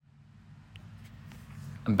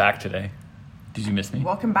I'm back today. Did you miss me?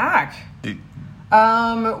 Welcome back. Did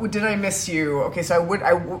I miss you? Okay,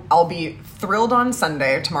 so I'll be thrilled on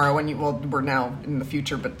Sunday tomorrow when we're now in the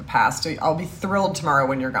future, but the past. I'll be thrilled tomorrow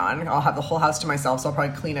when you're gone. I'll have the whole house to myself, so I'll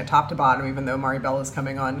probably clean it top to bottom, even though Maribel is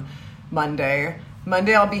coming on Monday.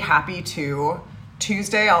 Monday, I'll be happy too.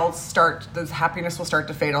 Tuesday, the happiness will start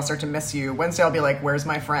to fade. I'll start to miss you. Wednesday, I'll be like, where's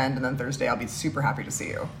my friend? And then Thursday, I'll be super happy to see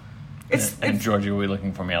you. And Georgia will be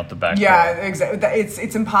looking for me out the back door. Yeah, exactly.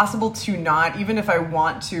 It's impossible to not, even if I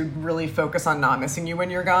want to really focus on not missing you when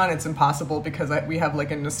you're gone, it's impossible because we have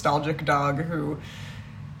like a nostalgic dog who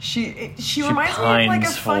she reminds me of like a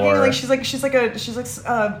funny, she's like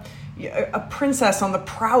a princess on the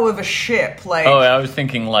prow of a ship. Like, oh, I was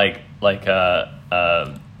thinking like turn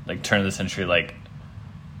of the century, like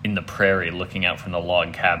in the prairie, looking out from the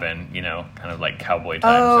log cabin, kind of like cowboy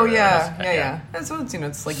times. Oh yeah. So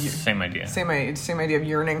it's like same idea. Same idea of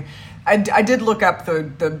yearning. I did look up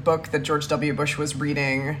the book that George W. Bush was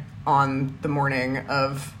reading on the morning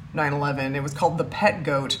of 9/11. It was called The Pet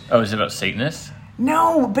Goat. Oh, is it about Satanists?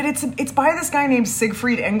 No, but it's by this guy named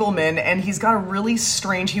Siegfried Engelmann, and he's got a really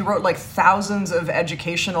strange. He wrote like thousands of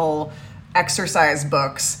educational exercise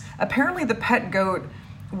books. Apparently, The Pet Goat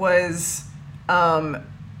was.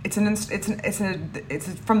 It's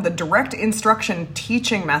from the direct instruction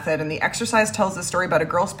teaching method, and the exercise tells the story about a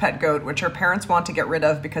girl's pet goat, which her parents want to get rid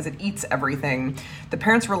of because it eats everything. The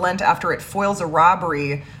parents relent after it foils a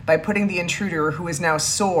robbery by putting the intruder, who is now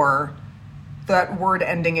sore, that word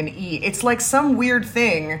ending in E. It's like some weird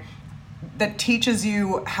thing that teaches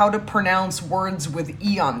you how to pronounce words with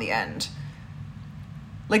E on the end.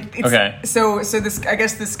 Like, it's, okay. So this, I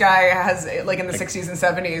guess this guy has, like, in the 60s and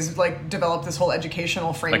 70s, like, developed this whole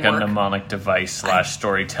educational framework. Like a mnemonic device /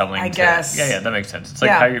 storytelling. I guess. Yeah, that makes sense. It's like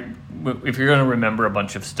how if you're going to remember a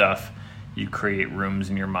bunch of stuff, you create rooms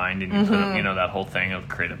in your mind and you put them, that whole thing of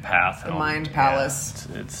create a path. The mind palace.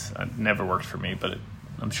 Yeah, it never worked for me, but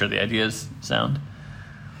I'm sure the ideas sound.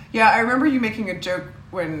 Yeah, I remember you making a joke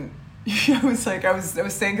when I was saying,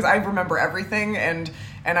 because I remember everything, and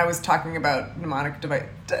I was talking about mnemonic device.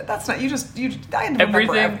 That's not,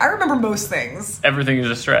 I remember most things. Everything is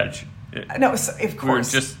a stretch. No, of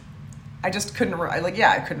course. I just couldn't,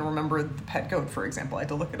 I couldn't remember the pet goat, for example. I had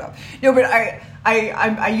to look it up. No, but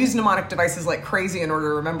I use mnemonic devices like crazy in order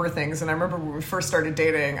to remember things. And I remember when we first started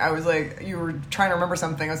dating, I was like, you were trying to remember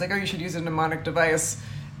something. I was like, oh, you should use a mnemonic device.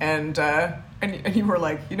 And you were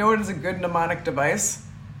like, you know what is a good mnemonic device?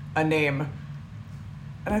 A name.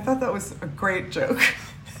 And I thought that was a great joke.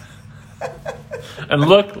 And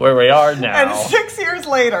look where we are now. And 6 years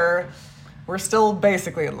later, we're still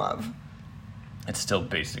basically in love. It's still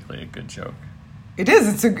basically a good joke. It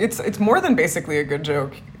is. It's more than basically a good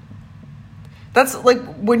joke. That's like,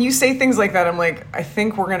 when you say things like that, I'm like, I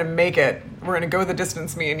think we're going to make it. We're going to go the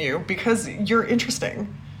distance, me and you, because you're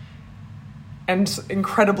interesting. And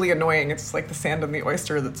incredibly annoying. It's like the sand in the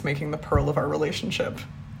oyster that's making the pearl of our relationship.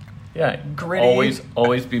 Yeah. Gritty.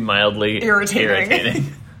 Always be mildly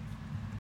irritating.